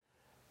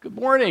Good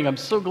morning. I'm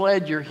so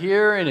glad you're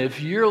here. And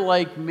if you're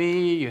like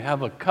me, you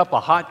have a cup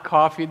of hot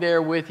coffee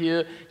there with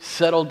you,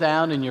 settle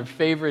down in your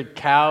favorite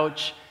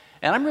couch.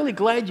 And I'm really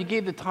glad you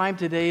gave the time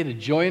today to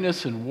join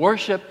us in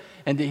worship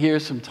and to hear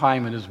some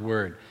time in His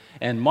Word.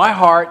 And my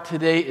heart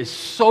today is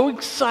so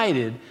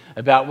excited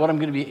about what I'm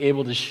going to be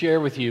able to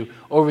share with you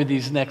over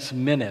these next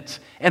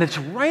minutes. And it's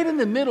right in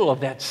the middle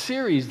of that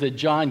series that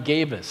John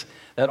gave us.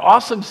 That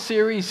awesome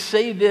series,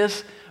 Say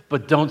This,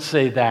 But Don't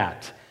Say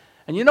That.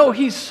 And you know,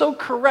 he's so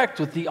correct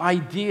with the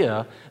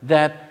idea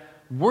that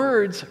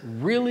words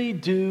really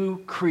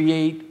do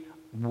create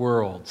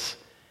worlds.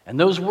 And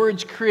those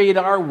words create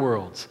our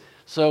worlds.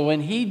 So when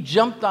he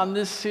jumped on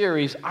this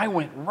series, I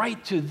went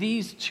right to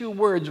these two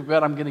words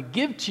that I'm going to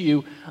give to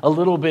you a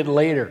little bit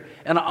later.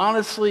 And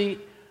honestly,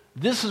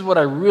 this is what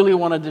I really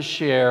wanted to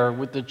share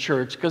with the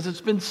church because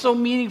it's been so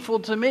meaningful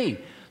to me.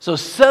 So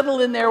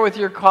settle in there with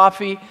your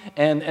coffee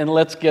and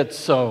let's get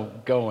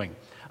going.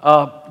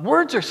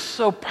 Words are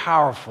so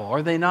powerful,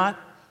 are they not?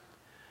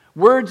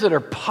 Words that are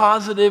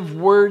positive,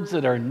 words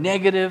that are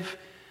negative.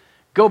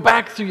 Go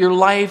back through your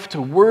life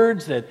to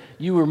words that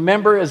you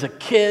remember as a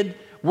kid,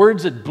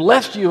 words that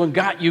blessed you and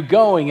got you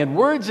going, and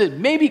words that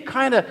maybe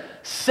kind of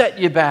set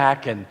you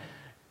back and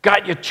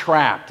got you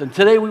trapped. And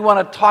today we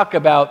want to talk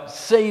about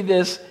say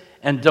this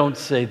and don't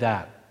say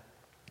that.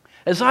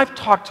 As I've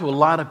talked to a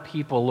lot of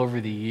people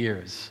over the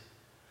years,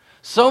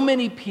 so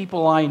many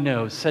people I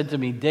know said to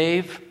me,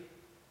 Dave,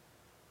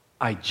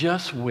 I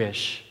just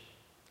wish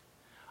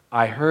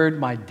I heard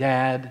my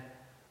dad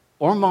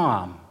or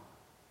mom,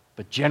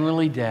 but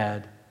generally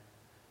dad,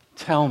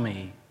 tell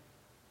me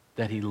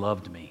that he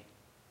loved me.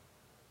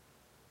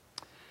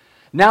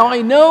 Now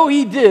I know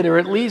he did, or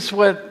at least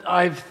what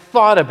I've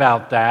thought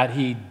about that,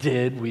 he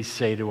did, we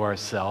say to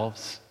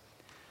ourselves.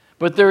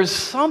 But there's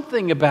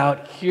something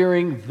about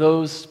hearing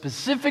those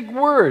specific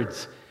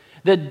words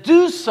that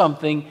do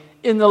something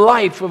in the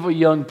life of a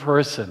young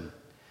person.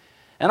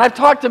 And I've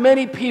talked to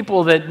many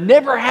people that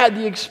never had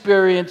the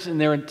experience in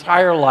their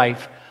entire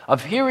life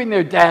of hearing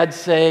their dad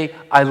say,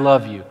 I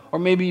love you, or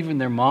maybe even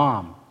their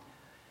mom.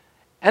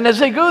 And as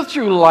they go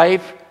through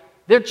life,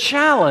 they're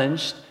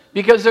challenged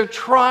because they're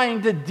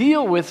trying to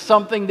deal with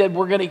something that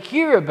we're going to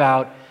hear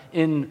about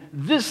in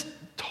this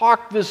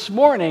talk this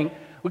morning.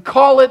 We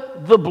call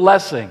it the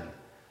blessing.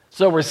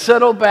 So we're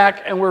settled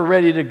back and we're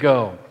ready to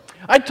go.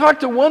 I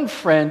talked to one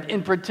friend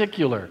in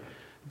particular,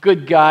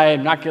 good guy,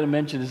 I'm not going to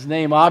mention his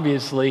name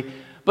obviously,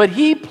 but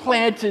he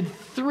planted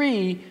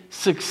 3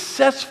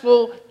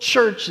 successful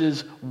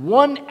churches,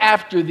 one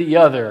after the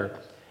other,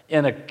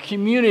 in a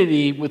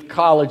community with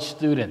college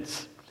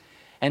students.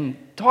 And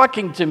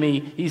talking to me,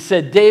 he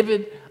said,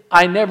 David,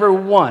 I never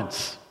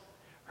once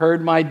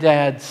heard my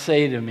dad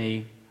say to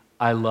me,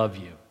 I love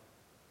you.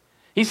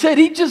 He said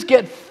he'd just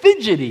get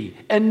fidgety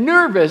and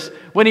nervous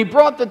when he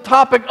brought the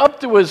topic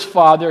up to his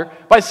father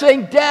by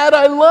saying, Dad,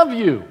 I love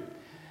you.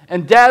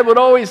 And Dad would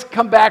always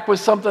come back with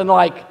something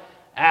like,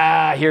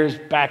 here's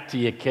back to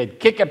you, kid.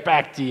 Kick it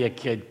back to you,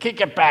 kid. Kick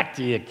it back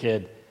to you,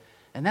 kid.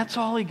 And that's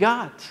all he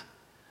got.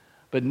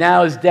 But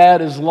now his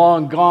dad is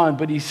long gone,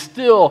 but he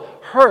still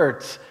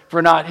hurts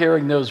for not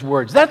hearing those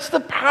words. That's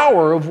the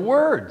power of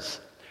words.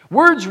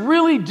 Words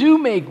really do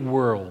make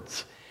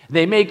worlds.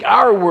 They make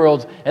our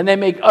worlds, and they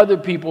make other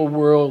people's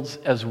worlds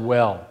as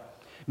well.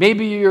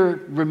 Maybe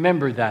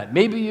remember that.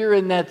 Maybe you're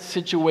in that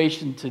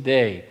situation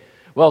today.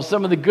 Well,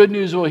 some of the good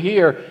news we'll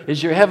hear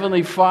is your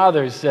Heavenly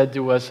Father said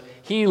to us,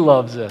 He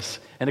loves us.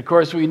 And of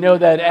course, we know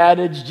that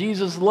adage,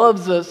 Jesus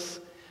loves us.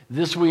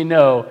 This we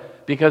know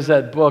because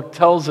that book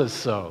tells us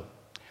so.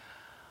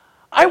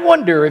 I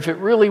wonder if it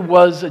really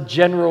was a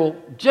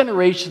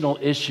generational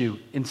issue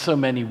in so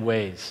many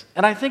ways.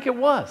 And I think it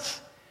was.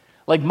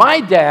 Like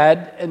my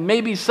dad, and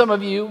maybe some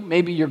of you,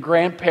 maybe your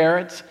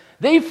grandparents,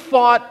 they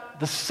fought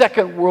the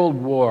Second World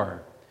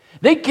War.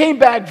 They came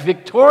back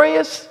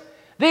victorious.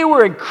 They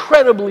were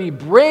incredibly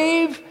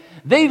brave.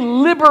 They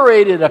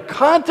liberated a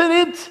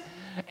continent,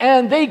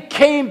 and they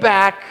came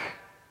back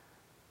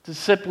to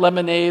sip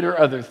lemonade or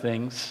other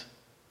things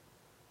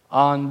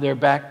on their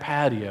back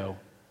patio.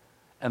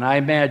 And I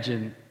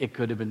imagine it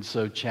could have been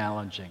so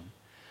challenging.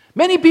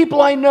 Many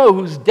people I know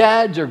whose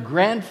dads or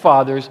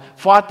grandfathers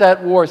fought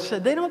that war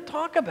said they don't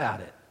talk about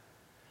it.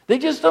 They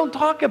just don't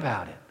talk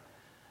about it.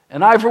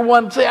 And I, for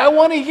one, say, I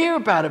want to hear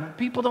about it, but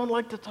people don't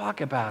like to talk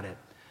about it.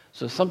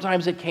 So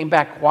sometimes it came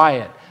back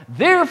quiet.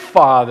 Their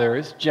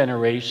fathers,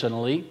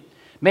 generationally,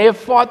 may have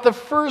fought the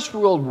First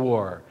World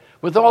War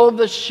with all of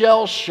the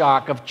shell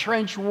shock of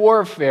trench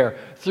warfare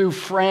through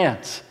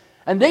France.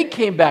 And they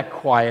came back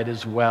quiet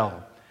as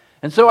well.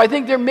 And so I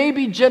think there may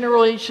be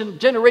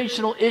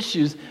generational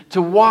issues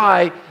to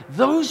why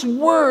those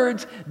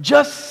words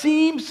just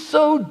seem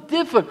so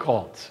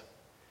difficult.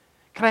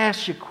 Can I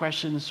ask you a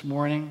question this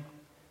morning?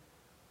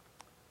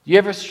 Do you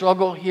ever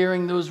struggle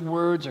hearing those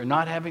words or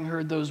not having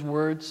heard those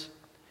words?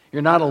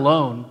 You're not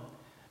alone.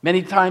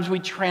 Many times we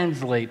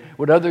translate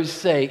what others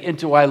say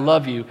into I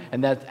love you,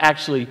 and that's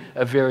actually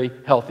a very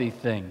healthy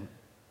thing.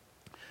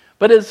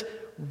 But as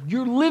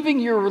you're living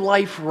your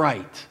life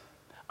right,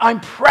 I'm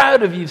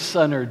proud of you,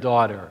 son or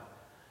daughter.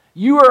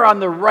 You are on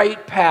the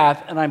right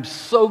path, and I'm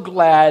so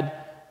glad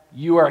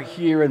you are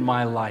here in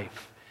my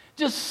life.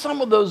 Just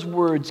some of those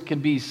words can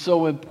be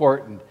so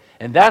important.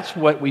 And that's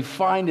what we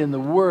find in the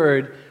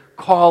word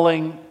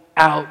calling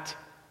out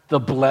the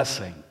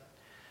blessing.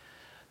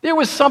 There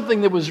was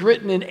something that was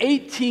written in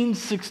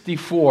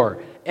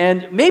 1864,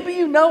 and maybe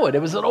you know it.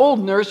 It was an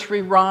old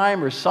nursery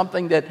rhyme or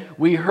something that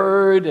we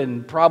heard,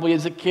 and probably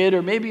as a kid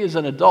or maybe as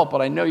an adult,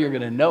 but I know you're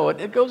going to know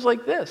it. It goes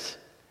like this.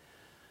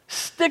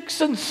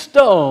 Sticks and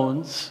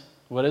stones,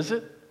 what is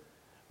it?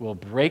 Will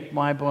break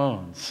my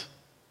bones,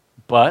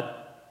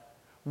 but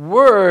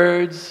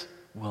words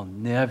will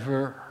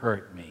never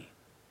hurt me.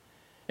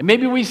 And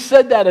maybe we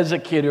said that as a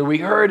kid, or we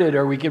heard it,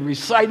 or we can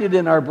recite it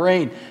in our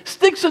brain.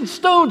 Sticks and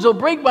stones will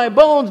break my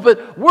bones,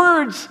 but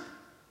words,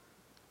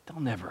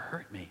 they'll never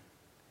hurt me.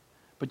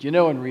 But you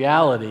know, in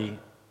reality,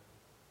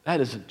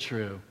 that isn't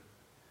true.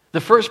 The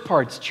first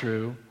part's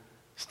true.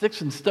 Sticks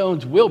and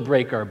stones will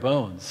break our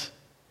bones.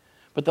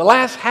 But the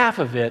last half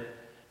of it,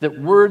 that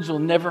words will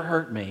never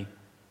hurt me,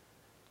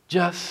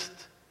 just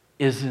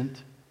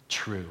isn't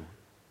true.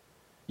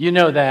 You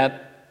know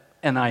that,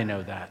 and I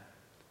know that.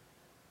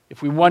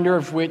 If we wonder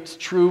if it's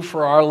true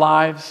for our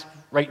lives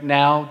right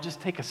now,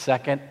 just take a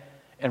second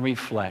and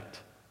reflect.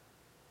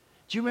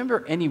 Do you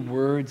remember any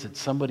words that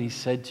somebody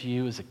said to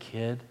you as a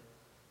kid?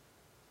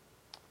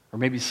 Or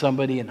maybe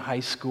somebody in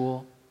high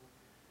school?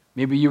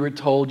 Maybe you were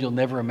told you'll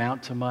never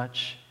amount to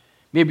much.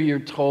 Maybe you're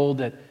told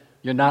that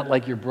you're not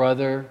like your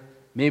brother.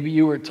 Maybe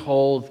you were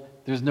told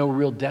there's no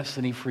real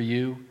destiny for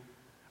you.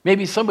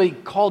 Maybe somebody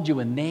called you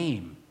a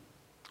name.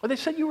 Or they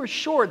said you were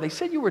short. They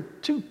said you were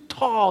too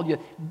tall.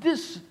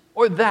 This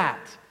or that.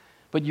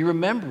 But you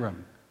remember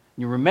them.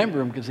 You remember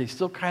them because they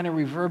still kind of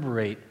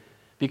reverberate,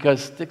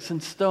 because sticks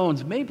and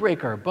stones may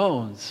break our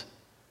bones,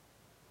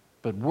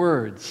 but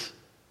words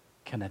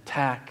can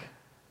attack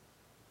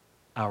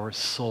our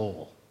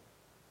soul.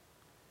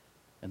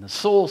 And the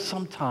soul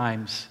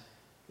sometimes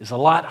is a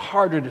lot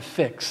harder to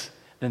fix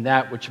than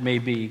that which may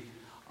be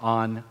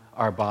on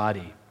our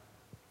body.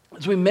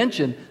 As we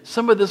mentioned,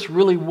 some of this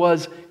really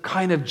was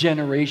kind of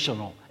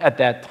generational at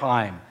that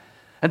time.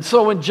 And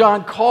so when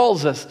John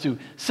calls us to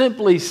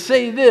simply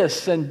say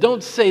this and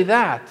don't say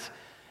that,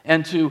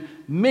 and to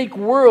make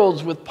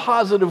worlds with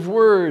positive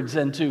words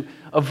and to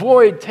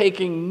avoid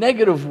taking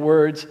negative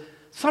words,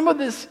 some of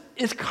this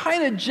is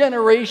kind of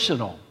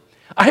generational.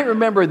 I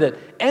remember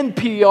that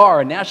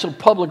NPR, National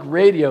Public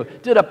Radio,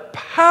 did a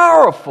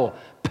powerful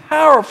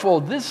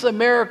This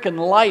American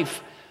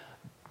Life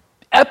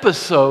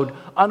episode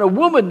on a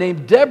woman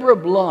named Deborah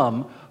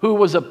Blum, who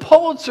was a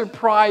Pulitzer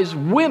Prize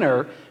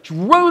winner. She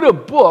wrote a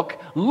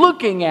book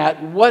looking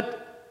at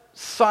what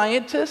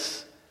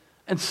scientists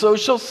and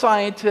social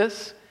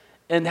scientists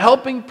and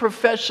helping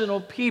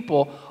professional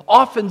people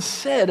often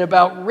said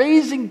about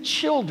raising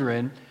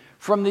children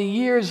from the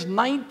years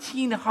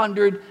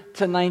 1900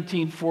 to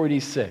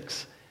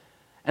 1946.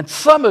 And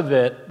some of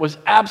it was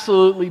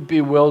absolutely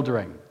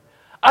bewildering.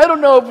 I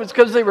don't know if it's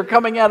because they were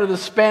coming out of the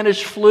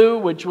Spanish flu,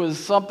 which was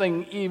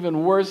something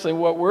even worse than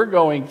what we're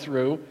going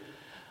through.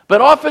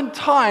 But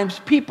oftentimes,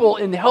 people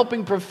in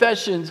helping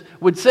professions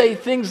would say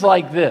things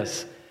like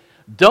this: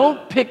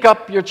 don't pick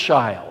up your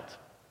child.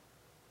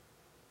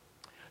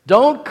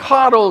 Don't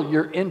coddle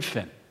your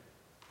infant.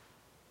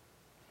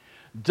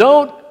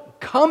 Don't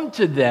come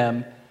to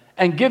them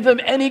and give them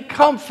any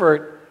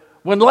comfort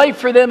when life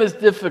for them is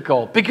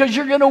difficult, because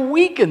you're going to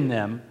weaken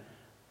them.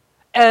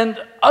 And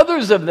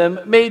others of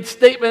them made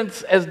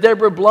statements, as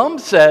Deborah Blum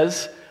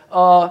says,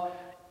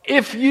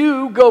 if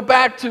you go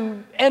back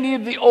to any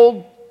of the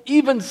old,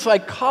 even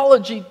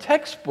psychology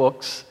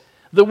textbooks,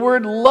 the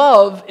word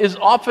love is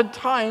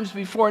oftentimes,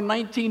 before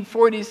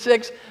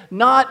 1946,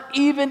 not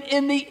even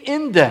in the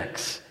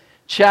index.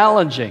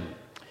 Challenging.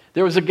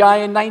 There was a guy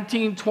in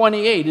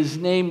 1928, his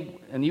name,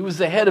 and he was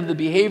the head of the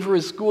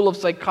Behaviorist School of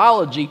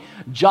Psychology,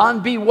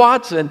 John B.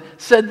 Watson,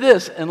 said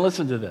this, and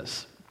listen to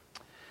this: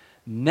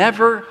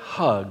 never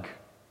hug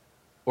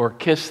or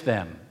kiss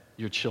them,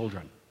 your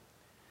children.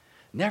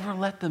 Never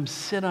let them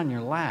sit on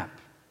your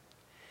lap.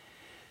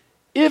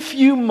 If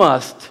you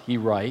must, he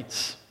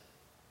writes,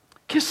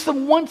 kiss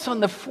them once on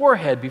the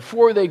forehead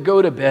before they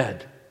go to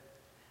bed,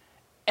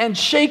 and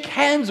shake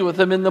hands with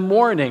them in the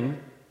morning,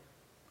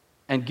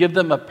 and give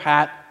them a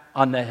pat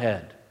on the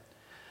head.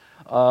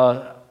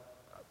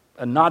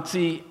 A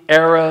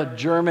Nazi-era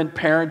German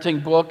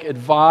parenting book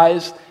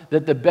advised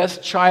that the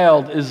best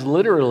child is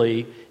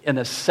literally in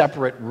a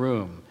separate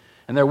room.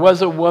 And there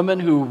was a woman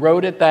who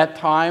wrote at that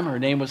time, her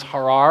name was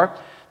Harar,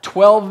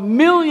 12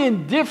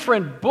 million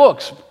different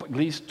books, at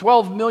least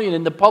 12 million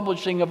in the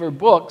publishing of her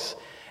books,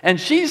 and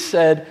she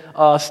said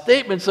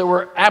statements that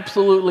were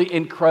absolutely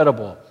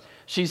incredible.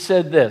 She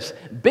said this: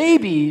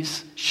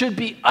 babies should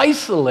be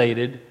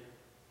isolated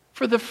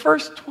for the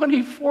first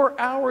 24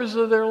 hours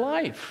of their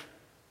life.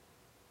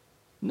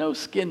 No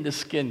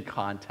skin-to-skin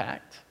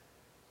contact.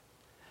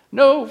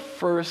 No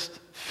first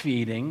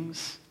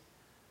feedings.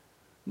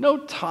 No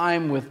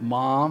time with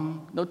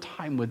mom. No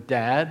time with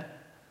dad.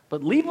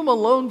 but leave them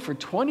alone for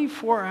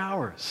 24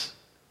 hours,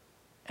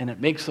 and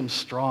it makes them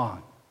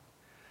strong.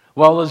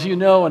 Well, as you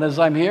know, and as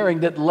I'm hearing,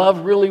 that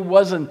love really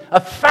wasn't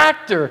a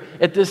factor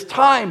at this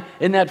time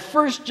in that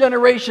first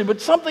generation, but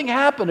something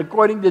happened,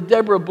 according to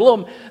Deborah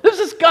Bloom. There's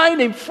this guy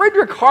named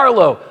Frederick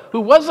Harlow,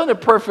 who wasn't a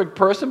perfect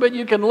person, but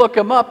you can look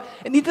him up,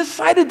 and he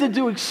decided to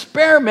do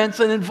experiments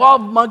and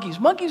involve monkeys.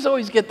 Monkeys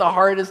always get the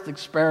hardest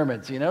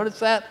experiments. You notice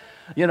that?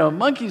 You know,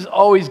 monkeys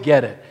always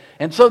get it.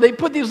 And so they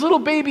put these little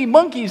baby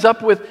monkeys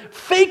up with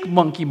fake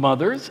monkey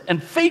mothers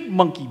and fake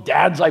monkey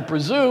dads, I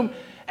presume,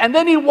 and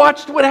then he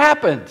watched what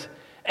happened.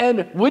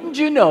 And wouldn't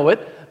you know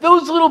it,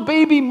 those little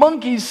baby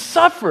monkeys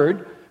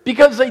suffered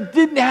because they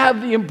didn't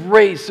have the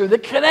embrace or the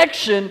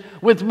connection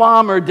with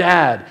mom or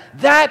dad.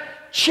 That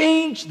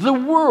changed the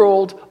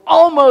world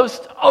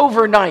almost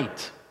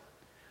overnight.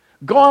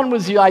 Gone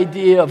was the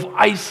idea of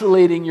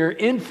isolating your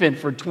infant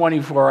for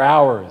 24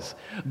 hours.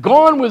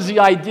 Gone was the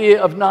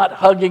idea of not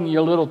hugging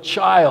your little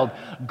child.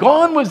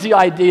 Gone was the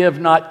idea of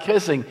not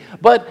kissing.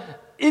 But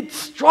it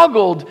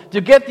struggled to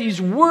get these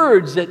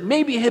words that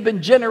maybe had been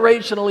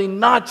generationally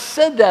not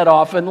said that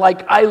often,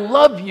 like I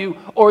love you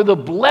or the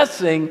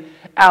blessing,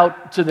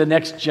 out to the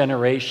next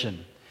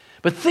generation.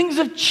 But things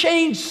have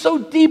changed so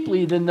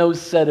deeply than those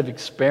set of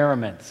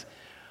experiments.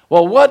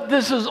 Well, what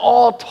this is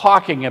all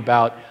talking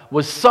about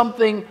was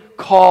something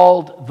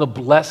called the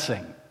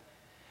blessing.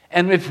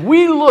 And if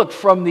we look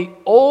from the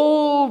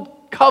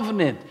Old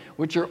Covenant,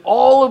 which are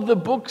all of the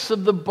books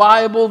of the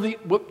Bible,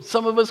 what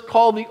some of us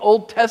call the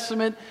Old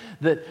Testament,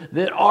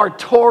 that are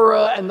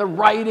Torah and the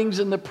writings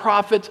and the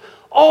prophets,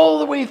 all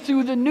the way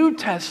through the New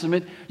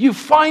Testament, you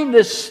find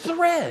this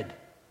thread.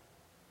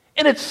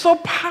 And it's so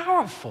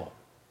powerful.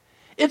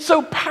 It's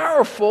so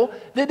powerful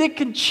that it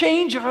can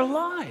change our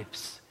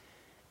lives.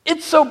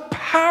 It's so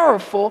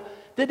powerful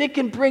that it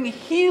can bring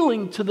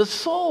healing to the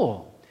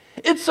soul.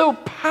 It's so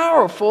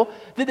powerful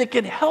that it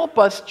can help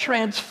us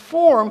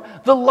transform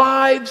the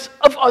lives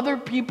of other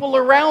people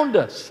around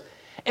us.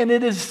 And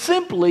it is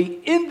simply,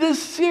 in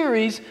this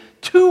series,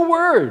 2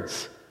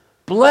 words: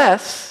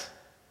 bless,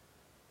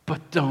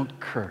 but don't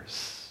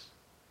curse.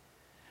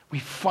 We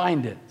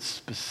find it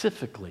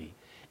specifically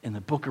in the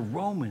book of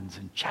Romans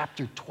in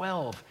chapter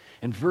 12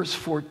 and verse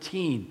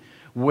 14,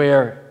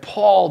 where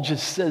Paul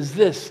just says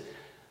this: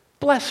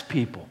 bless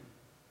people,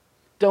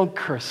 don't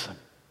curse them.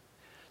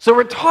 So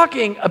we're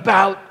talking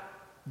about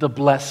the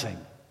blessing.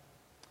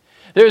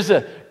 There's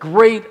a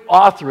great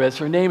authoress,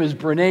 her name is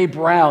Brené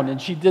Brown,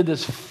 and she did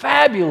this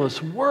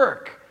fabulous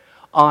work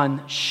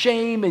on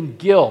shame and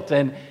guilt.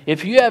 And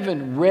if you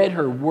haven't read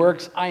her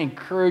works, I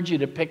encourage you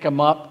to pick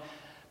them up,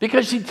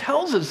 because she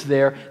tells us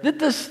there that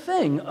this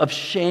thing of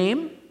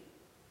shame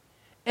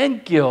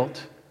and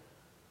guilt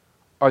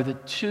are the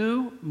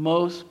 2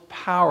 most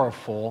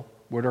powerful,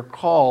 what are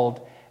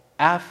called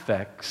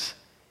affects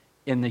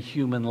in the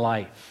human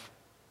life.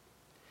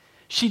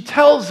 She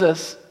tells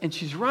us, and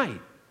she's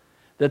right,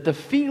 that the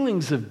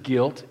feelings of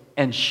guilt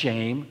and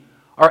shame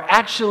are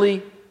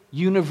actually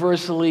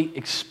universally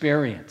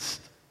experienced.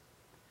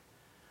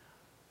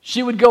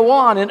 She would go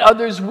on, and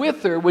others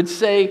with her would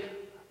say,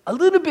 a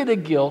little bit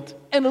of guilt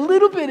and a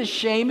little bit of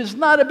shame is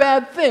not a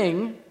bad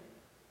thing,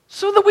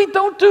 so that we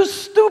don't do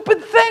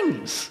stupid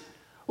things,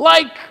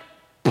 like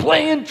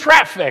play in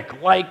traffic,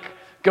 like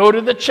go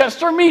to the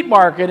Chester Meat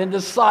Market and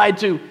decide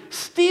to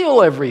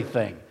steal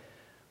everything.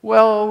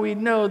 Well, we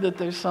know that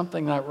there's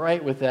something not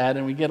right with that,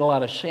 and we get a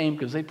lot of shame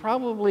because they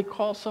probably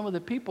call some of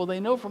the people they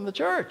know from the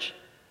church.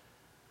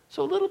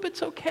 So a little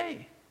bit's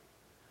okay.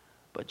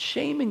 But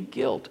shame and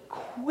guilt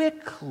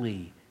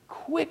quickly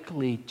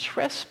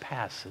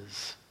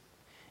trespasses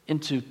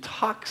into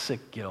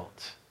toxic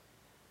guilt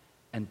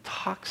and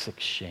toxic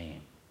shame.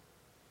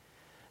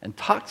 And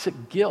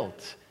toxic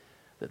guilt,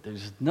 that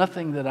there's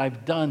nothing that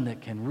I've done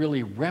that can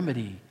really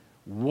remedy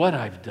what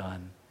I've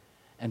done.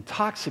 And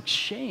toxic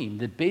shame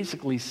that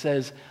basically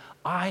says,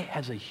 I,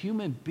 as a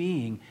human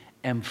being,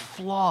 am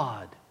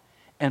flawed,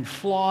 and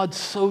flawed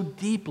so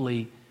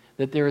deeply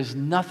that there is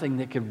nothing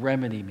that can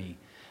remedy me.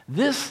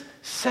 This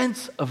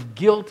sense of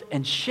guilt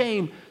and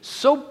shame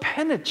so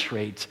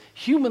penetrates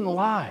human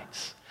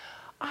lives.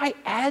 I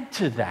add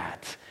to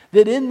that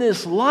in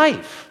this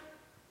life,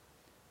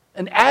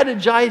 an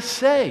adage I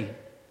say,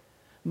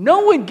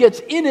 no one gets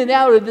in and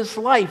out of this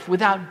life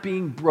without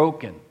being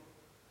broken.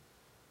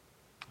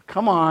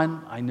 Come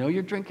on, I know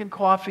you're drinking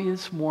coffee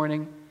this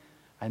morning.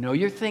 I know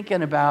you're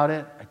thinking about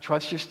it. I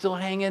trust you're still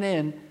hanging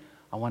in.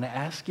 I want to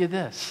ask you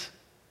this.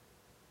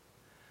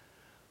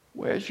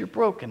 Where's your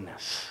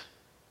brokenness?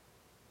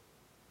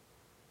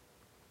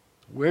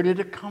 Where did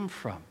it come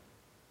from?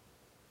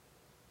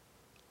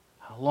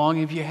 How long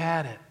have you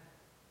had it?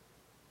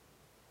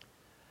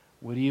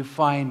 What do you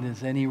find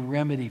as any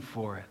remedy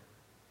for it?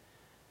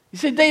 You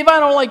say, Dave,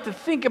 I don't like to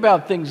think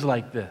about things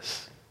like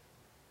this.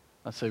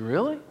 I say,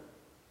 really?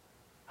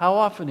 How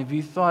often have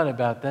you thought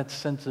about that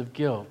sense of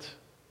guilt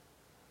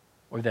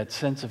or that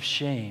sense of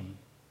shame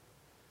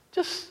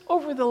just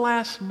over the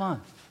last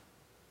month?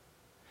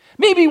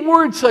 Maybe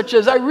words such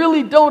as, I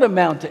really don't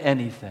amount to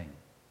anything.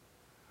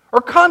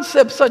 Or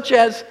concepts such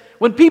as,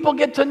 when people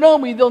get to know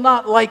me, they'll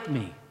not like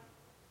me.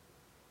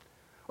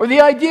 Or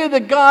the idea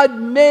that God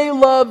may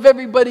love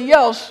everybody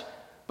else,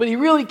 but he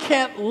really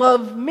can't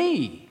love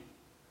me.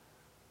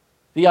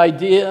 The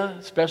idea,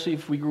 especially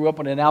if we grew up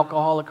in an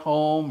alcoholic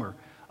home or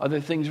other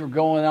things were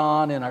going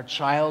on in our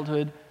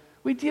childhood,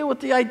 we deal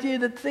with the idea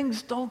that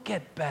things don't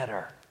get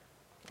better.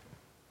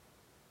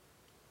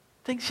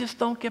 Things just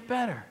don't get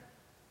better.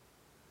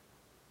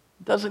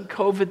 Doesn't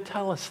COVID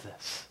tell us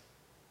this?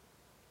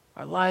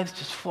 Our lives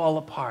just fall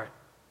apart.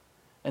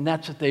 And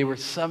that's what they were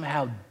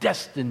somehow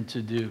destined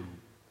to do.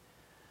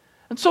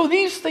 And so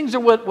these things are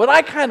what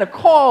I kind of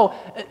call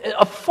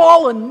a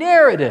fallen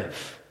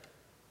narrative.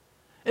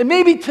 And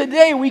maybe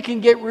today we can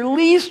get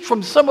released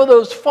from some of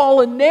those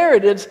fallen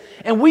narratives,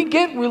 and we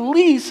get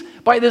released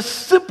by this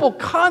simple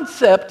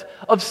concept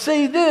of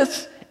say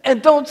this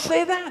and don't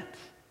say that.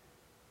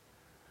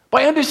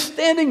 By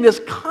understanding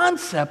this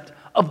concept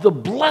of the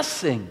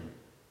blessing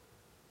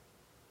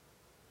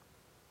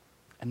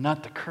and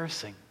not the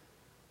cursing.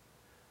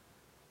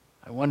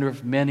 I wonder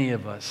if many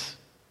of us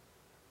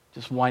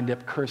just wind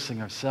up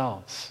cursing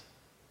ourselves.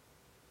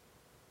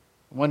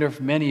 I wonder if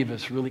many of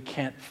us really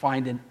can't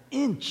find an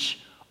inch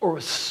or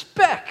a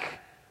speck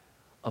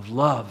of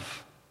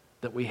love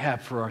that we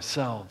have for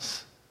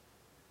ourselves.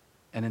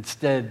 And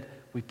instead,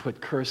 we put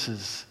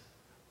curses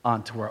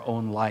onto our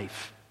own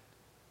life.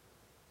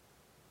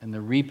 And the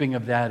reaping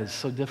of that is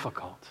so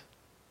difficult.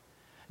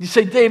 You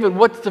say, David,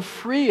 what's to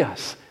free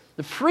us?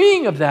 The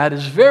freeing of that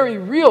is very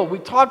real. We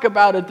talk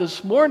about it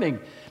this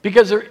morning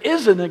because there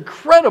is an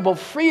incredible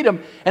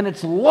freedom, and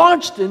it's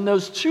launched in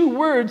those two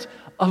words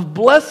of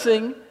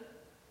blessing,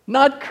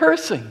 not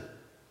cursing.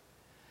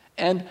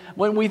 And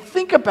when we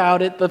think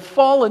about it, the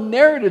fallen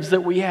narratives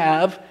that we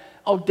have,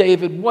 oh,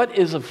 David, what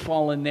is a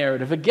fallen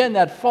narrative? Again,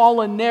 that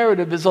fallen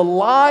narrative is a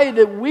lie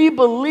that we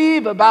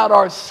believe about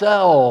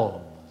ourselves.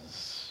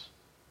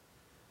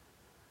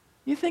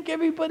 You think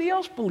everybody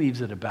else believes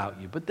it about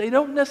you, but they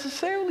don't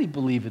necessarily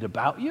believe it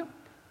about you.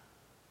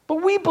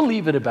 But we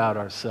believe it about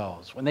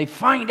ourselves. When they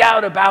find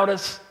out about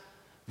us,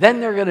 then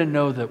they're going to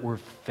know that we're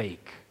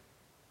fake.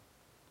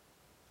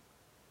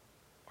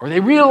 Or they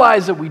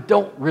realize that we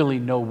don't really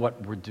know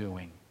what we're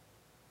doing.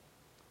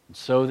 And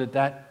so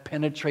that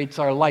penetrates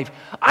our life.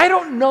 I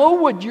don't know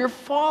what your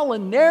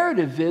fallen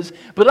narrative is,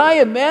 but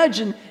I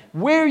imagine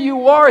where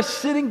you are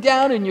sitting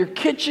down in your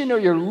kitchen or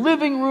your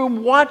living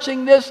room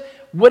watching this,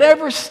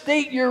 whatever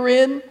state you're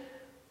in,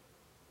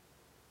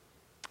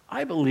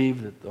 I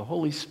believe that the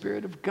Holy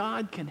Spirit of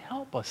God can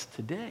help us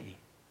today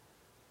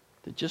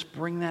to just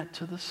bring that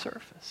to the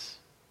surface.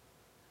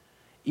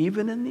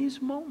 Even in these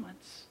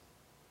moments,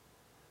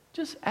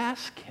 just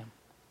ask him,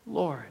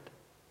 Lord,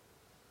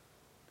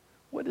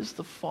 what is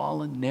the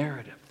fallen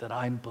narrative that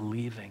I'm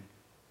believing?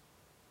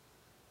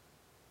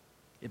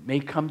 It may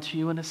come to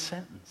you in a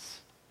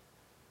sentence.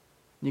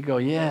 You go,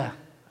 yeah,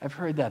 I've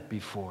heard that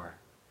before.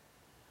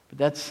 But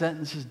that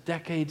sentence is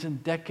decades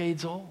and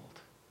decades old.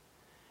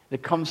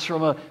 It comes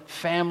from a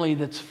family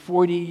that's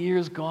 40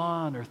 years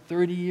gone or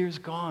 30 years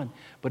gone,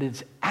 but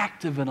it's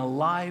active and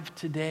alive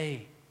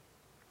today.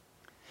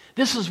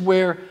 This is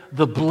where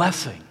the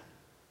blessing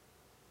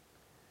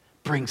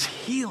brings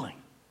healing.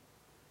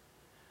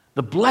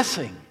 The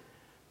blessing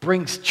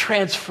brings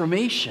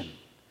transformation.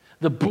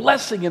 The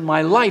blessing in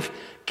my life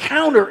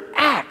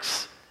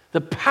counteracts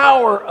the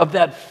power of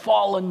that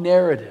fallen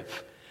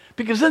narrative.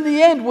 Because in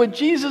the end, what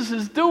Jesus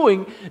is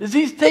doing is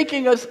he's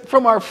taking us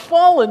from our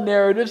fallen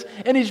narratives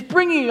and he's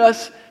bringing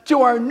us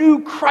to our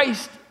new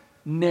Christ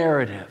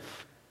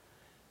narrative.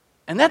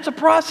 And that's a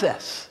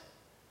process.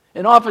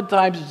 And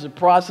oftentimes it's a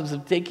process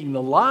of taking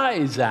the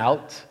lies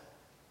out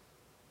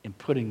and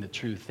putting the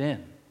truth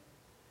in.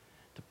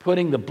 To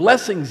putting the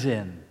blessings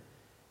in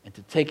and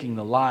to taking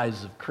the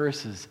lies of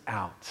curses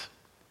out.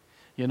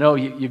 You know,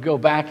 you go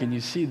back and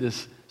you see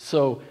this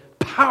so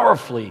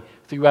powerfully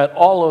throughout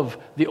all of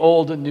the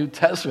Old and New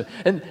Testament.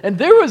 And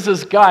there was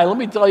this guy, let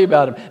me tell you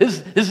about him.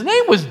 His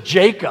name was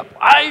Jacob.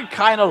 I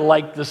kind of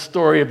like the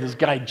story of this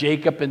guy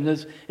Jacob in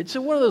this. It's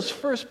in one of those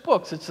first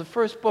books. It's the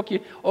first book,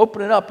 you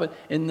open it up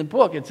in the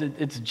book.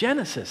 It's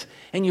Genesis.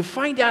 And you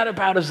find out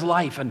about his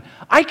life. And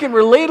I can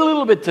relate a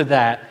little bit to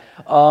that.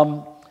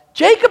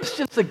 Jacob's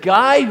just a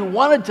guy who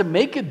wanted to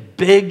make it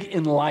big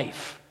in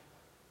life.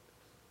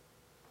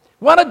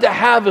 Wanted to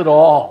have it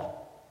all.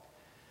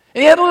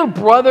 And he had a little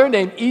brother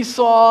named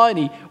Esau, and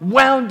he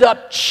wound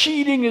up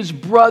cheating his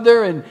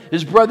brother, and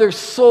his brother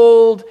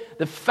sold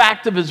the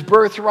fact of his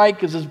birthright,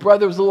 because his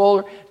brother was a little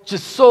older,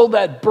 just sold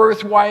that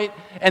birthright,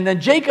 and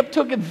then Jacob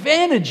took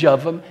advantage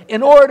of him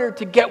in order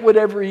to get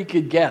whatever he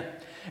could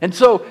get. And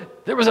so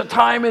there was a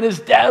time when his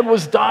dad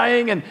was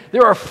dying, and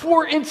there are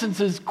 4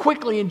 instances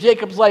quickly in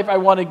Jacob's life I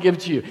want to give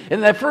to you.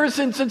 In that first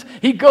instance,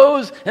 he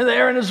goes, and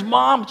there and his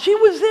mom, she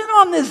was in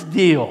on this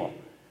deal.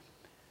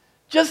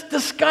 Just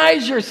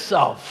disguise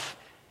yourself,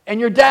 and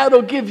your dad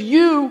will give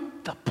you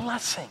the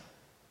blessing.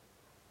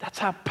 That's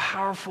how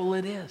powerful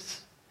it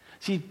is.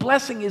 See,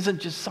 blessing isn't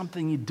just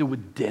something you do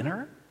with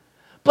dinner.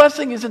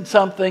 Blessing isn't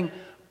something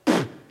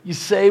you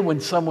say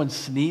when someone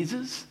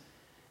sneezes.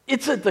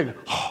 It's at the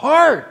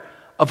heart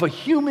of a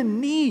human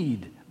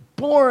need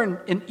born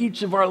in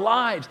each of our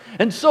lives.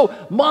 And so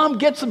mom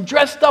gets him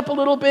dressed up a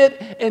little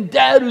bit, and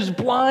dad, who's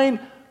blind,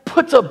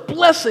 puts a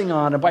blessing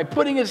on him by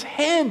putting his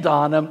hand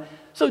on him.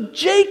 So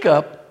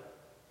Jacob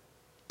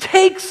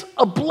takes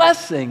a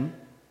blessing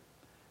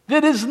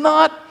that is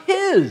not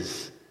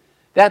his.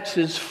 That's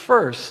his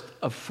first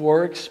of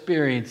 4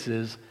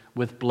 experiences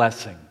with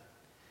blessing.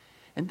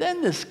 And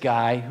then this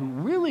guy, who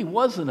really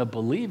wasn't a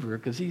believer,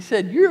 because he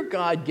said, your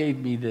God gave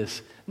me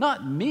this,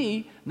 not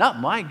me, not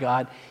my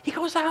God. He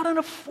goes out in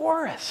a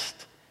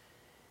forest.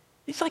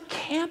 He's like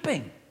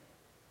camping.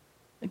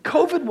 And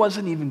COVID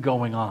wasn't even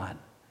going on.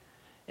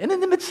 And in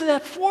the midst of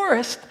that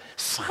forest,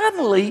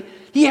 suddenly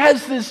he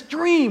has this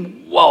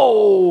dream.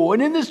 Whoa!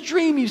 And in this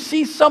dream, you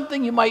see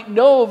something, you might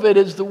know of it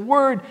as the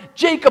word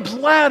Jacob's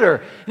ladder.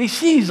 And he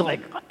sees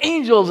like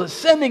angels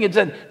ascending and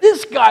saying,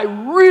 this guy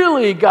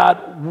really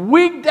got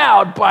wigged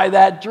out by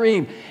that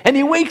dream. And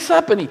he wakes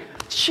up and he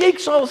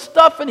shakes all the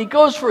stuff and he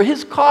goes for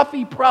his coffee.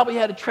 He probably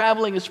had a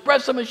traveling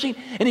espresso machine.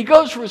 And he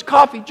goes for his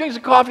coffee, drinks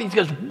the coffee, and he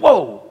goes,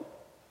 whoa!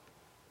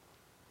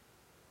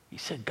 He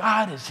said,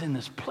 God is in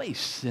this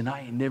place, and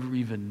I never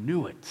even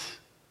knew it.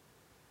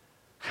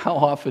 How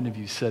often have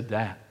you said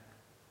that?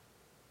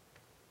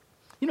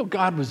 You know,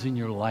 God was in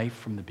your life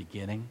from the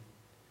beginning.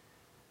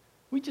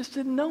 We just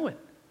didn't know it.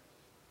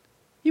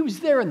 He was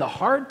there in the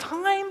hard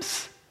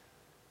times.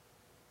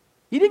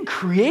 He didn't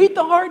create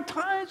the hard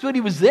times, but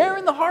he was there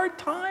in the hard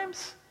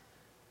times.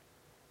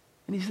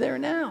 And he's there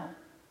now.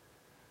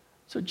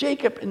 So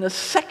Jacob, in the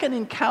second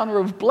encounter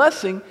of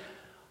blessing,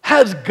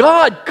 has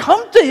God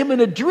come to him in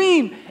a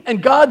dream,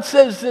 and God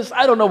says this.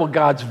 I don't know what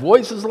God's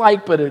voice is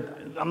like, but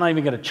I'm not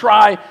even going to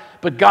try.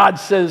 But God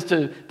says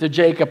to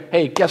Jacob,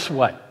 hey, guess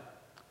what?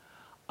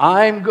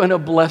 I'm going to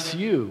bless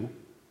you,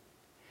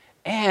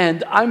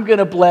 and I'm going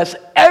to bless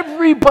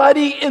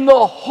everybody in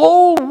the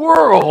whole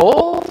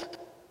world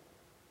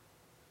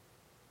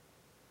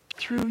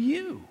through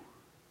you.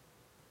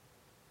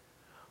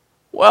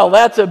 Well,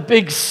 that's a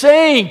big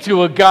saying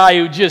to a guy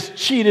who just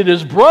cheated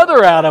his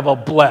brother out of a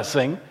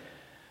blessing.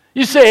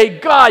 You say, hey,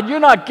 God,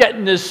 you're not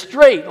getting this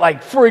straight.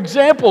 Like, for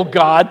example,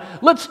 God,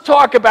 let's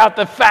talk about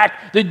the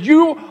fact that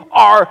you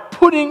are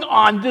putting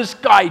on this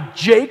guy,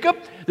 Jacob,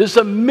 this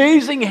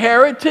amazing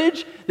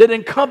heritage that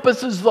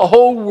encompasses the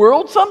whole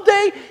world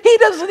someday. He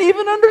doesn't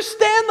even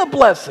understand the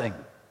blessing.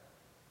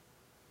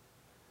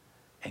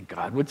 And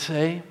God would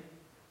say,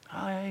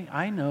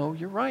 I know,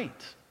 you're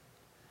right.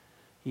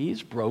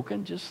 He's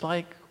broken just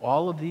like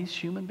all of these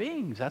human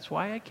beings. That's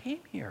why I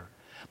came here.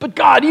 But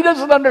God, he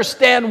doesn't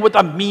understand what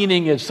the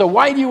meaning is, so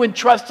why do you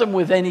entrust him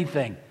with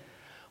anything?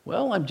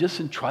 Well, I'm just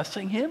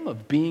entrusting him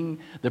of being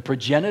the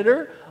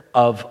progenitor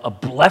of a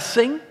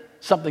blessing,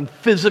 something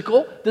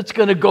physical that's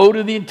going to go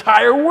to the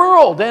entire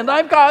world. And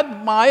I've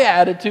got my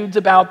attitudes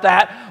about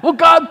that. Well,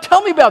 God,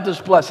 tell me about this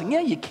blessing.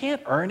 Yeah, you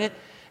can't earn it,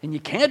 and you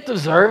can't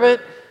deserve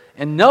it.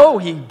 And no,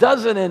 he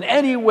doesn't in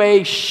any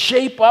way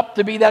shape up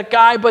to be that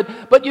guy.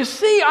 But you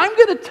see, I'm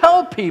going to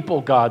tell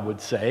people, God would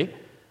say,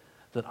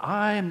 that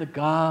I am the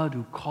God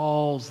who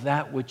calls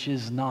that which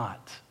is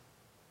not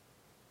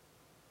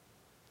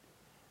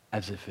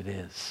as if it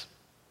is.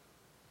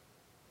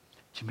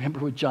 Do you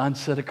remember what John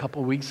said a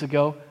couple weeks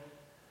ago?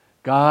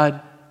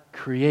 God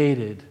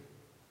created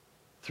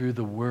through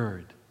the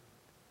Word.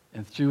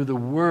 And through the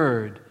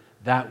Word,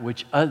 that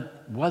which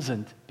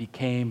wasn't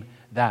became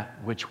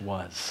that which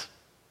was.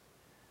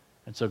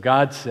 And so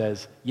God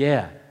says,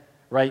 yeah,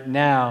 right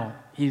now,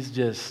 he's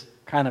just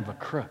kind of a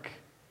crook.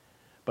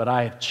 But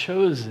I have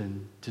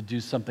chosen to do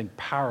something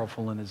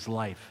powerful in his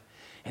life.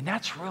 And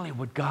that's really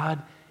what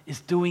God is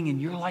doing in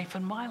your life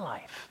and my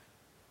life.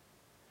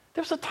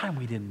 There was a time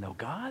we didn't know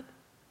God.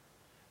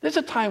 There's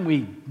a time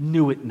we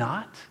knew it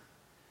not.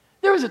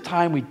 There was a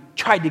time we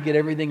tried to get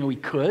everything we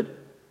could.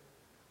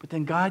 But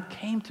then God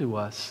came to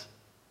us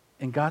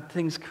and got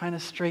things kind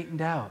of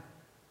straightened out.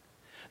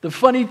 The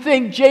funny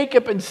thing,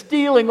 Jacob, in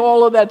stealing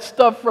all of that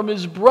stuff from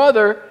his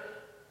brother,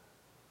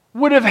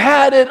 would have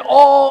had it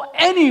all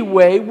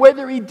anyway,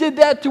 whether he did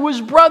that to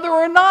his brother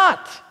or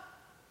not.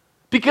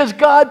 Because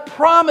God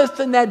promised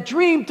in that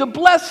dream to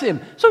bless him.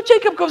 So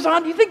Jacob goes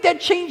on, do you think that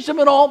changed him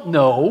at all?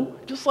 No,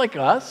 just like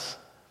us.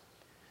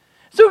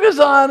 So he goes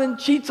on and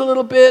cheats a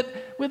little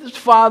bit with his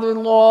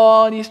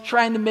father-in-law, and he's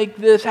trying to make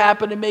this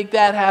happen and make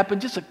that happen.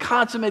 Just a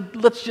consummate,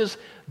 let's just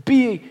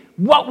be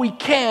what we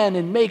can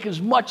and make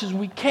as much as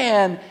we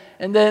can.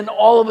 And then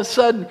all of a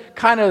sudden,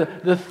 kind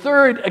of the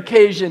third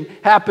occasion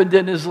happened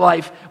in his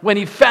life when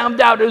he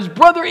found out his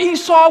brother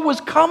Esau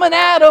was coming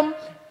at him,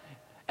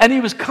 and he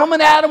was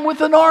coming at him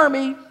with an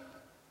army.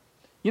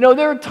 You know,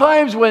 there are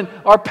times when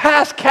our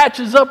past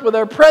catches up with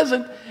our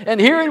present, and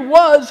here it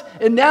was,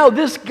 and now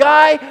this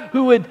guy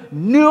who had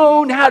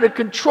known how to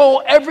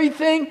control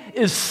everything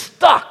is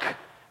stuck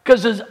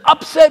because his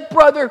upset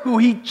brother, who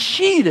he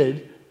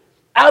cheated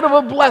out of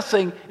a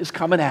blessing, is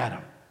coming at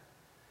him.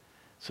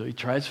 So he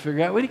tries to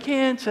figure out what he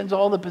can, sends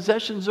all the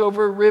possessions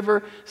over a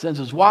river, sends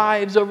his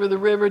wives over the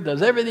river,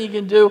 does everything he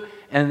can do.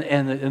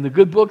 And the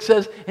good book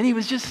says, and he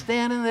was just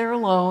standing there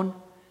alone.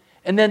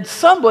 And then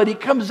somebody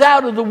comes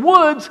out of the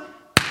woods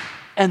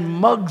and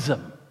mugs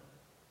him.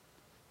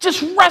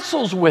 Just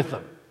wrestles with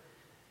him.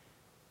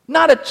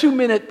 Not a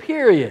 2-minute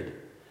period.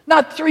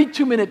 Not 3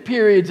 2-minute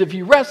periods if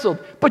he wrestled,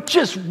 but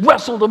just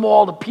wrestled them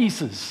all to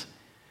pieces.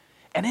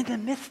 And in the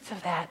midst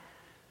of that,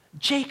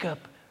 Jacob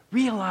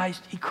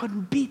realized he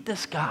couldn't beat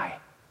this guy.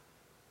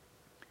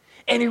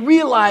 And he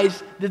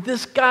realized that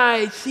this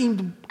guy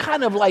seemed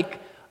kind of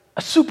like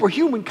a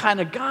superhuman kind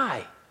of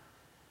guy.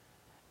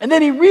 And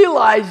then he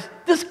realized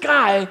this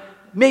guy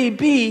may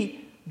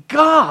be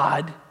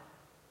God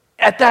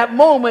at that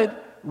moment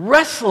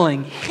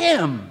wrestling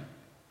him.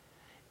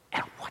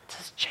 And what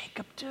does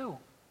Jacob do?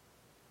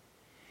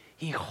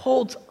 He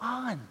holds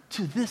on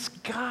to this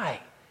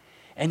guy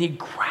and he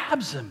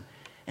grabs him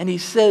and he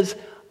says,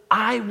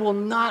 I will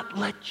not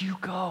let you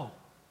go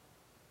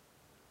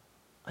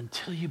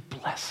until you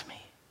bless me.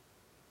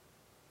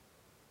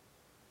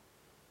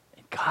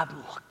 And God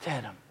looked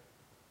at him,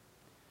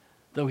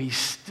 though he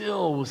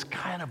still was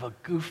kind of a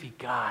goofy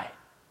guy,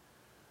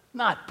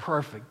 not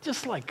perfect,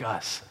 just like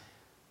us.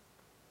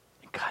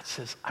 And God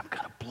says, I'm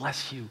going to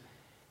bless you.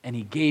 And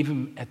he gave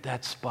him at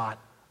that spot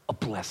a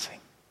blessing.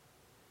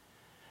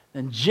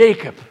 And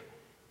Jacob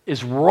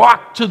is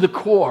rocked to the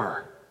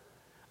core.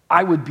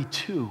 I would be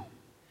too.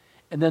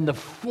 And then the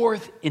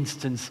 4th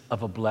instance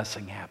of a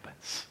blessing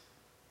happens.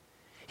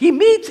 He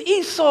meets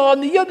Esau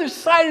on the other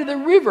side of the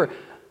river.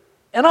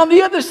 And on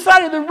the other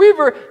side of the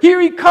river,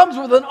 here he comes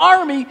with an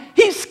army.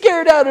 He's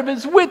scared out of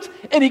his wits.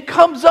 And he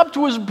comes up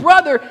to his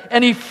brother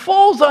and he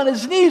falls on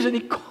his knees and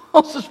he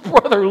calls his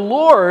brother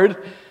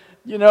Lord.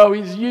 You know,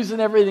 he's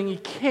using everything he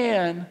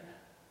can.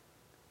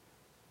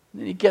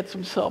 And then he gets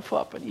himself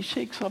up and he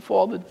shakes off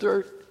all the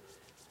dirt.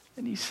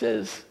 And he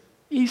says,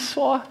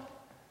 Esau,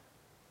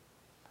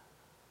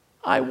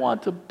 I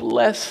want to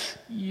bless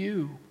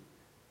you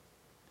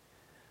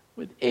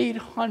with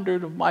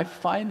 800 of my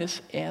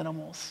finest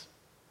animals.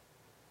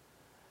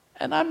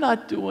 And I'm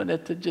not doing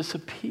it to just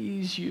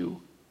appease you.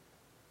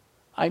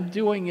 I'm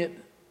doing it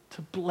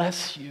to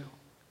bless you,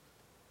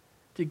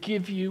 to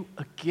give you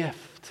a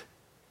gift,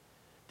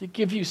 to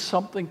give you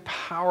something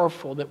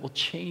powerful that will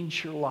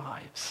change your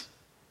lives.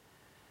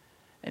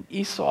 And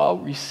Esau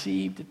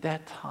received at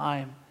that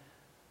time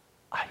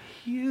a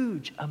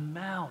huge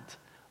amount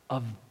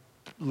of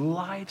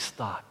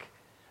livestock,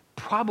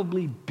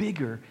 probably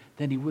bigger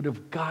than he would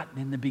have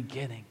gotten in the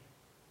beginning.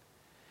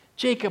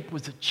 Jacob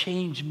was a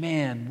changed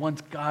man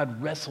once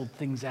God wrestled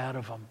things out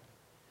of him.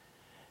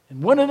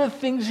 And one of the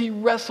things he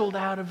wrestled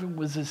out of him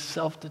was his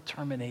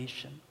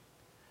self-determination.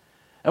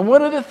 And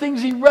one of the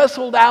things he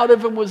wrestled out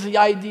of him was the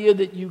idea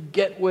that you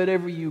get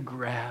whatever you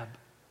grab.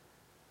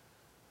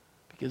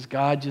 Because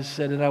God just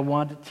said, and I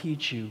want to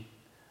teach you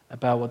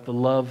about what the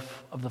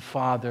love of the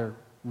Father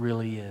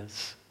really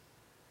is.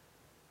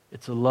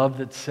 It's a love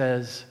that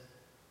says,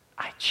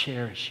 I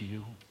cherish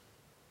you.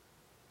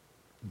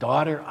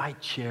 Daughter, I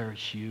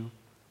cherish you.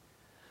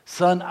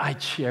 Son, I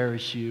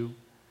cherish you.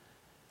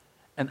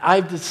 And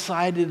I've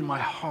decided in my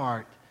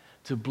heart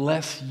to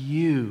bless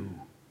you,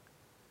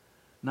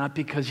 not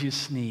because you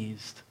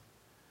sneezed,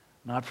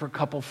 not for a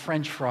couple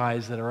French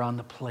fries that are on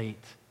the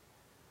plate,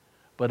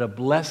 but a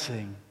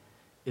blessing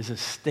is a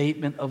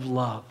statement of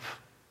love,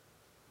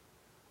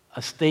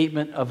 a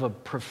statement of a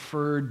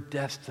preferred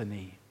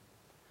destiny,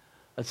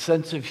 a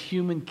sense of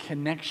human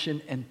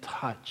connection and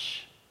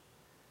touch,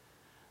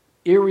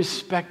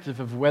 irrespective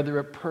of whether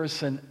a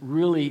person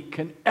really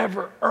can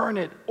ever earn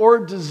it or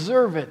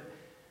deserve it,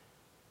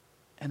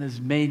 and is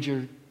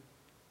major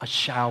a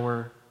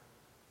shower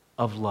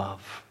of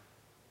love.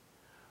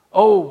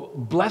 Oh,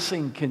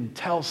 blessing can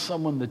tell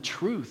someone the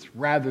truth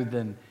rather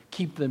than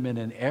keep them in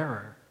an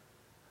error.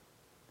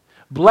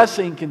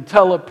 Blessing can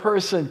tell a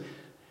person,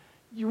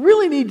 you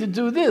really need to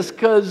do this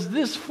because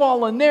this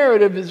fallen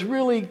narrative is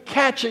really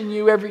catching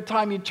you every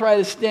time you try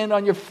to stand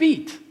on your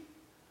feet.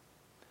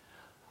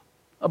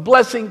 A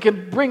blessing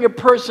can bring a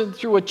person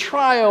through a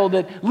trial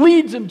that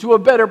leads him to a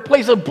better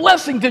place. A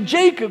blessing to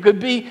Jacob could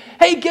be,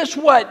 hey, guess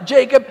what,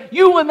 Jacob?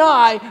 You and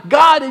I,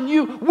 God and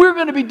you, we're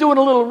going to be doing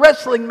a little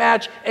wrestling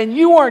match and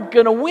you aren't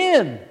going to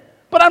win.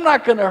 But I'm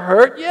not going to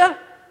hurt you.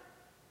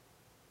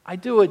 I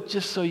do it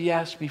just so you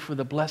ask me for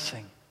the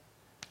blessing.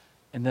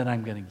 And then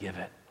I'm going to give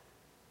it.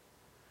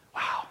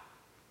 Wow.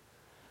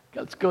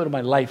 Let's go to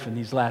my life in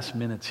these last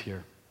minutes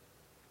here.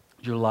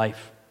 Your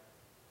life.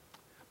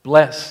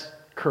 Bless,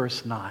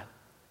 curse not.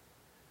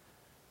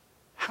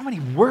 How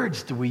many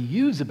words do we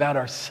use about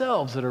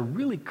ourselves that are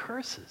really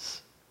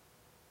curses?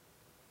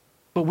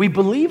 But we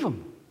believe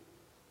them.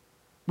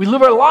 We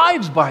live our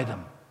lives by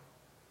them.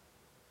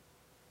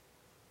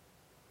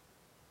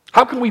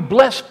 How can we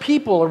bless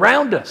people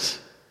around us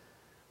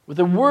with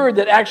a word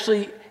that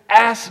actually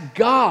asks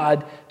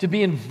God to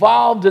be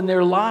involved in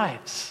their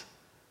lives?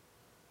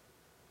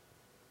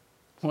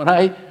 When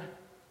I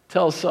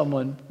tell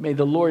someone, may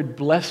the Lord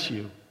bless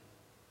you,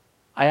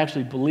 I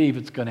actually believe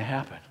it's going to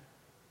happen.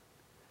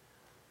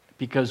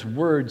 Because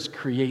words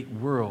create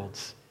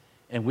worlds,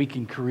 and we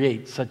can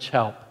create such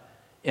help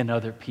in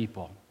other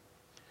people.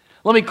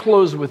 Let me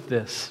close with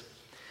this.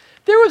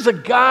 There was a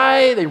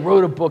guy, they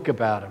wrote a book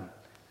about him.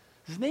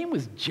 His name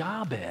was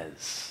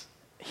Jabez.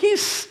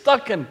 He's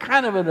stuck in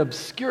kind of an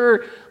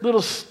obscure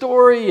little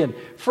story in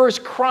 1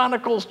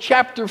 Chronicles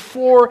chapter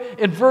 4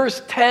 and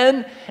verse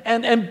 10.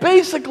 And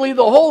basically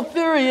the whole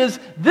theory is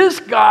this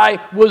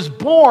guy was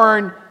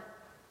born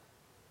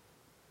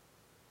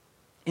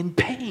in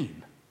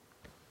pain.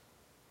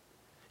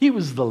 He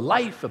was the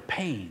life of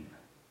pain.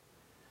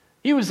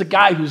 He was a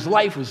guy whose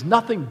life was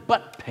nothing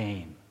but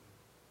pain.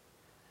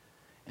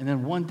 And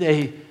then one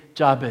day,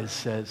 Jabez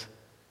says,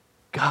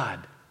 God,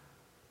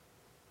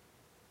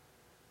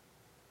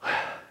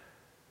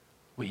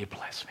 will you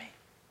bless me?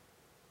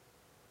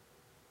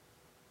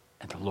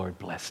 And the Lord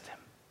blessed him.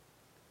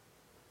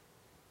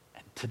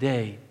 And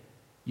today,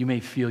 you may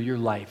feel your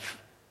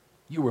life,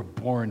 you were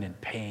born in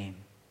pain.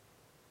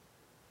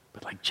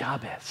 But like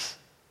Jabez,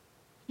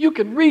 you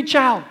can reach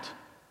out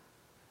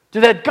to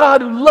that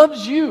God who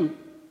loves you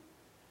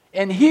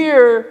and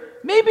hear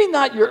maybe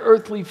not your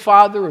earthly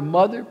father or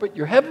mother, but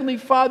your heavenly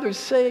Father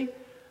say,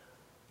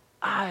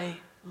 I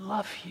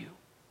love you.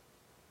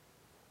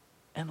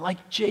 And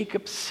like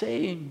Jacob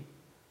saying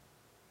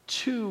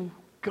to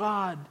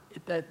God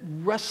at that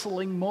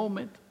wrestling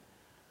moment,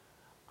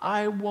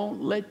 I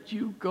won't let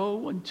you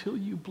go until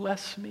you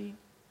bless me.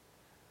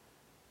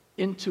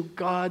 Into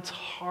God's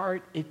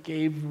heart, it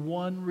gave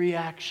one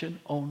reaction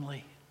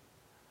only.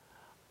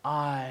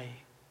 I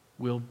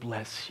will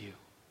bless you.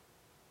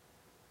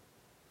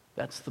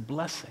 That's the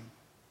blessing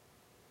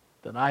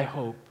that I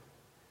hope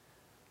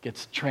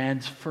gets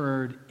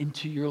transferred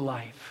into your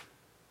life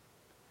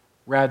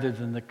rather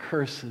than the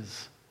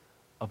curses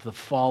of the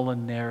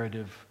fallen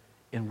narrative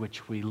in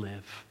which we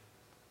live.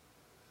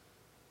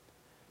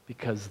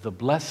 Because the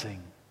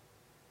blessing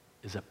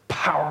is a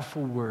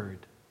powerful word,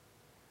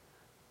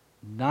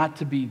 not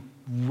to be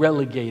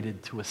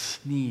relegated to a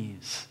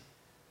sneeze,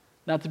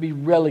 not to be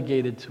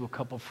relegated to a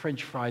couple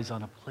French fries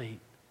on a plate,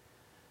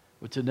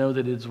 but to know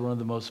that it's one of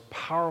the most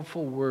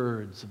powerful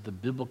words of the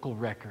biblical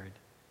record,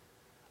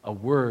 a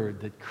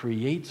word that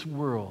creates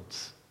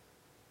worlds,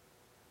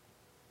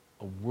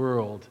 a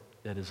world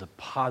that is a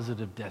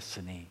positive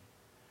destiny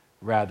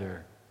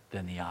rather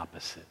than the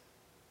opposite.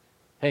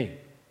 Hey,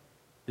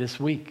 this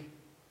week,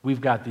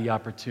 we've got the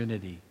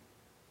opportunity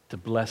to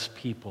bless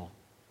people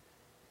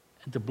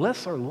and to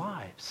bless our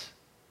lives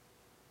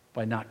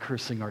by not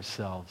cursing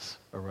ourselves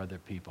or other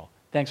people.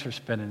 Thanks for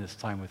spending this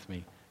time with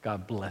me.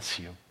 God bless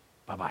you.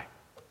 Bye-bye.